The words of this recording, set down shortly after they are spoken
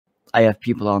I have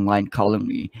people online calling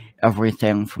me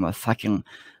everything from a fucking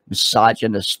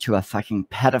misogynist to a fucking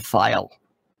pedophile.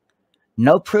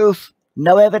 No proof,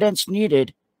 no evidence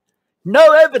needed.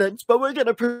 No evidence, but we're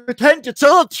gonna pretend it's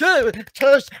all true.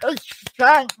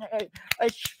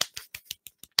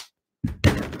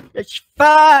 It's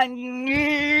funny.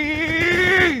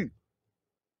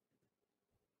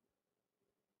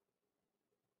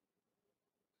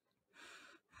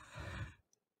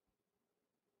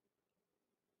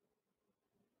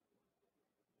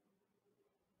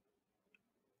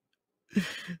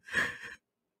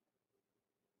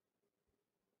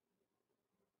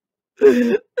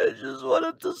 I just want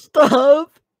it to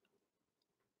stop.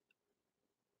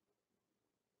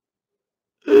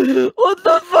 What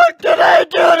the fuck did I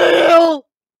do to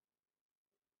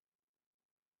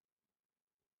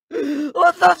you?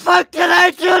 What the fuck did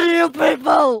I do to you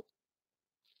people?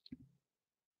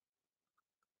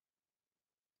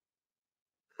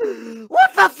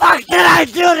 What the fuck did I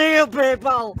do to you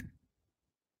people?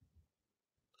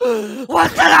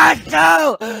 What did I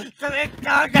do to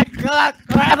become the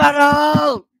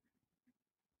criminal?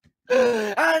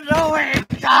 And the weak.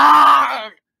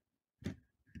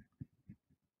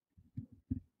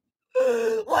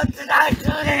 What did I do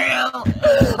to you?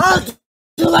 I'll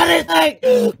do anything!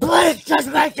 Please just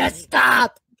make it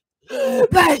stop!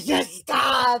 Make it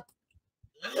stop!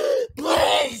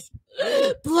 Please!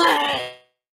 Please!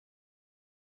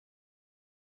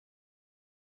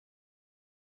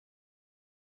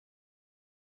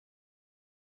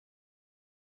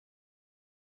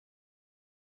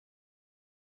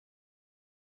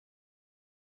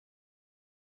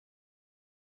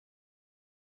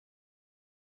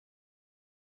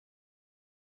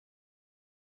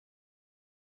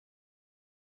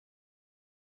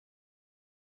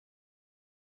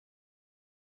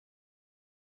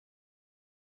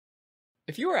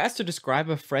 If you were asked to describe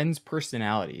a friend's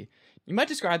personality, you might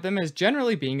describe them as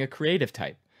generally being a creative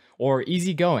type, or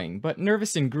easygoing, but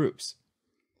nervous in groups.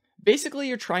 Basically,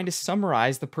 you're trying to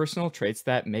summarize the personal traits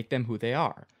that make them who they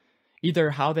are,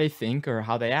 either how they think or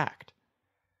how they act.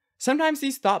 Sometimes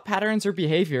these thought patterns or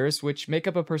behaviors, which make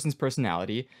up a person's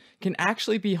personality, can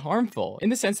actually be harmful in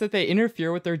the sense that they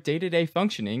interfere with their day-to-day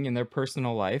functioning in their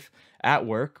personal life, at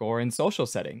work, or in social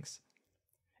settings.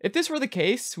 If this were the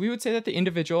case, we would say that the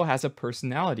individual has a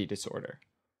personality disorder.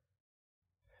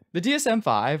 The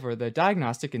DSM-5, or the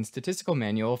Diagnostic and Statistical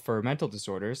Manual for Mental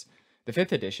Disorders, the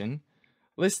 5th edition,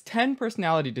 lists 10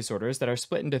 personality disorders that are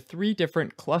split into 3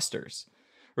 different clusters,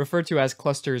 referred to as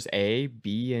clusters A,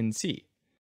 B, and C.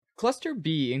 Cluster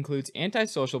B includes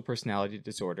antisocial personality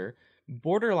disorder,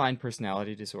 borderline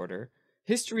personality disorder,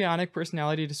 histrionic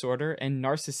personality disorder, and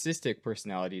narcissistic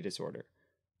personality disorder.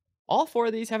 All 4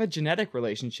 of these have a genetic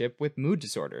relationship with mood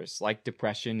disorders, like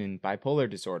depression and bipolar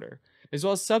disorder, as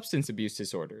well as substance abuse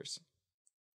disorders.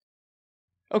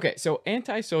 Okay, so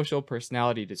antisocial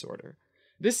personality disorder.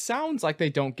 This sounds like they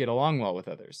don't get along well with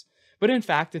others, but in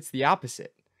fact it's the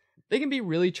opposite. They can be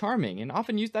really charming and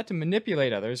often use that to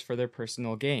manipulate others for their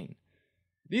personal gain.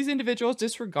 These individuals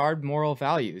disregard moral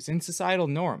values and societal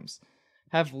norms,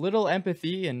 have little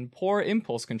empathy and poor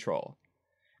impulse control.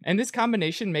 And this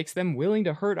combination makes them willing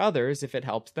to hurt others if it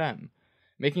helps them,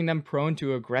 making them prone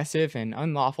to aggressive and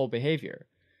unlawful behavior,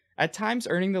 at times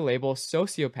earning the label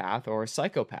sociopath or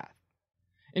psychopath.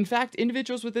 In fact,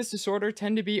 individuals with this disorder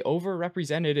tend to be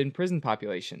overrepresented in prison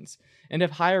populations and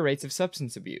have higher rates of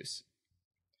substance abuse.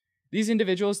 These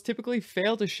individuals typically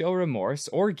fail to show remorse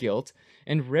or guilt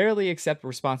and rarely accept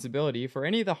responsibility for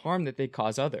any of the harm that they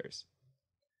cause others.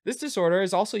 This disorder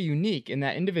is also unique in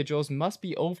that individuals must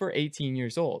be over 18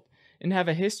 years old and have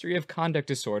a history of conduct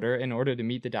disorder in order to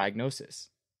meet the diagnosis.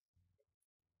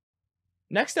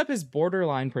 Next up is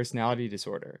borderline personality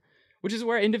disorder, which is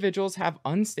where individuals have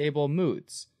unstable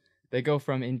moods. They go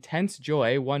from intense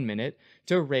joy one minute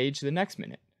to rage the next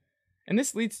minute. And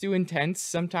this leads to intense,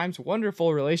 sometimes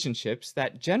wonderful relationships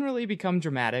that generally become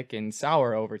dramatic and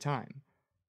sour over time.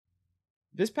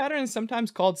 This pattern is sometimes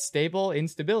called stable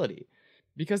instability,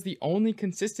 because the only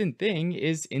consistent thing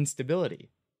is instability.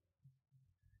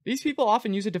 These people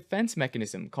often use a defense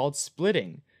mechanism called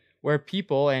splitting, where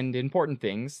people and important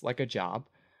things, like a job,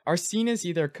 are seen as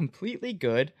either completely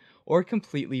good or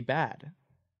completely bad.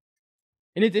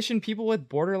 In addition, people with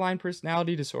borderline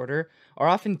personality disorder are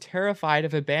often terrified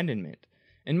of abandonment,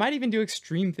 and might even do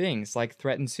extreme things like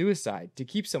threaten suicide to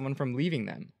keep someone from leaving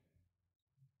them.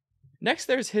 Next,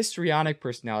 there's histrionic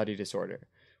personality disorder,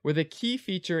 where the key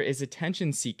feature is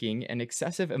attention-seeking and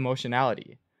excessive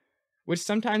emotionality, which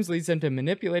sometimes leads them to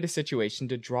manipulate a situation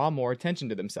to draw more attention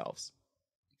to themselves.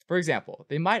 For example,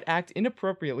 they might act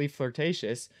inappropriately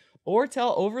flirtatious or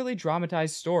tell overly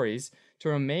dramatized stories to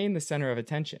remain the center of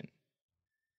attention.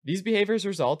 These behaviors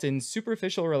result in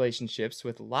superficial relationships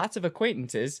with lots of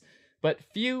acquaintances, but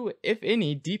few, if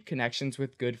any, deep connections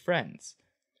with good friends,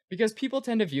 because people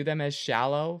tend to view them as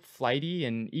shallow, flighty,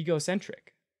 and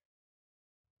egocentric.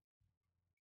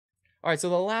 Alright, so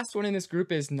the last one in this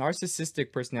group is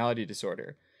narcissistic personality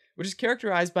disorder, which is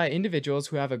characterized by individuals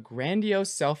who have a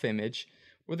grandiose self-image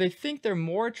where they think they're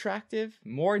more attractive,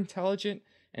 more intelligent,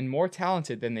 and more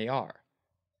talented than they are.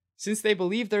 Since they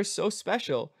believe they're so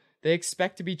special, they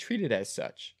expect to be treated as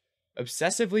such,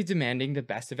 obsessively demanding the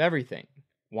best of everything: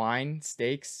 wine,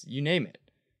 steaks, you name it.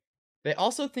 They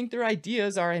also think their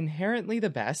ideas are inherently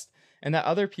the best and that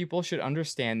other people should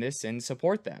understand this and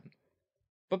support them.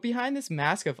 But behind this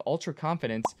mask of ultra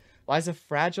confidence lies a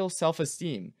fragile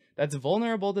self-esteem that's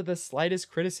vulnerable to the slightest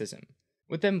criticism,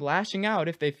 with them lashing out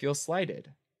if they feel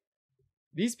slighted.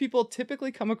 These people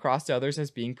typically come across to others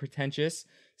as being pretentious,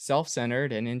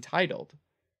 self-centered, and entitled.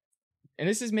 And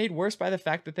this is made worse by the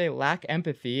fact that they lack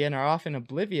empathy and are often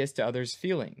oblivious to others'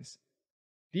 feelings.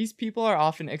 These people are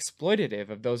often exploitative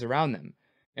of those around them,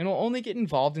 and will only get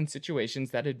involved in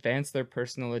situations that advance their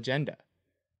personal agenda.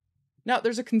 Now,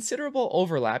 there's a considerable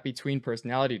overlap between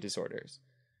personality disorders.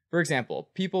 For example,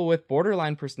 people with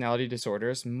borderline personality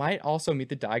disorders might also meet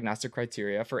the diagnostic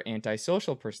criteria for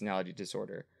antisocial personality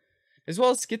disorder, as well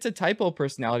as schizotypal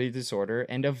personality disorder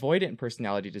and avoidant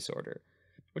personality disorder,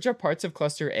 which are parts of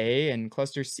Cluster A and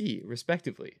Cluster C,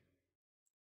 respectively.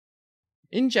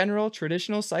 In general,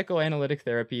 traditional psychoanalytic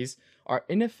therapies are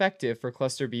ineffective for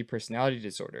Cluster B personality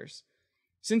disorders,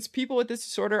 since people with this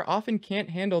disorder often can't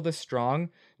handle the strong,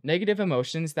 negative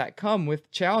emotions that come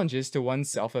with challenges to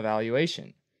one's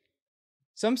self-evaluation.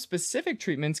 Some specific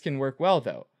treatments can work well,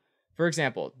 though. For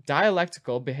example,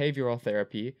 dialectical behavioral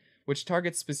therapy, which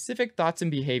targets specific thoughts and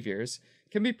behaviors,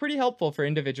 can be pretty helpful for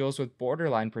individuals with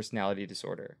borderline personality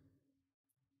disorder.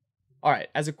 Alright,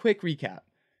 as a quick recap,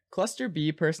 Cluster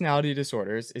B personality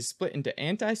disorders is split into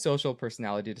antisocial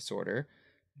personality disorder,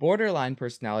 borderline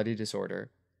personality disorder,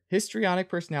 histrionic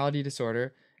personality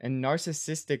disorder, and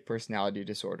narcissistic personality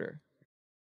disorder.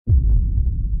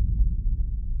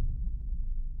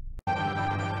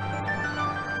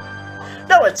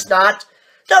 No, it's not.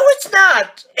 No, it's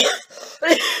not.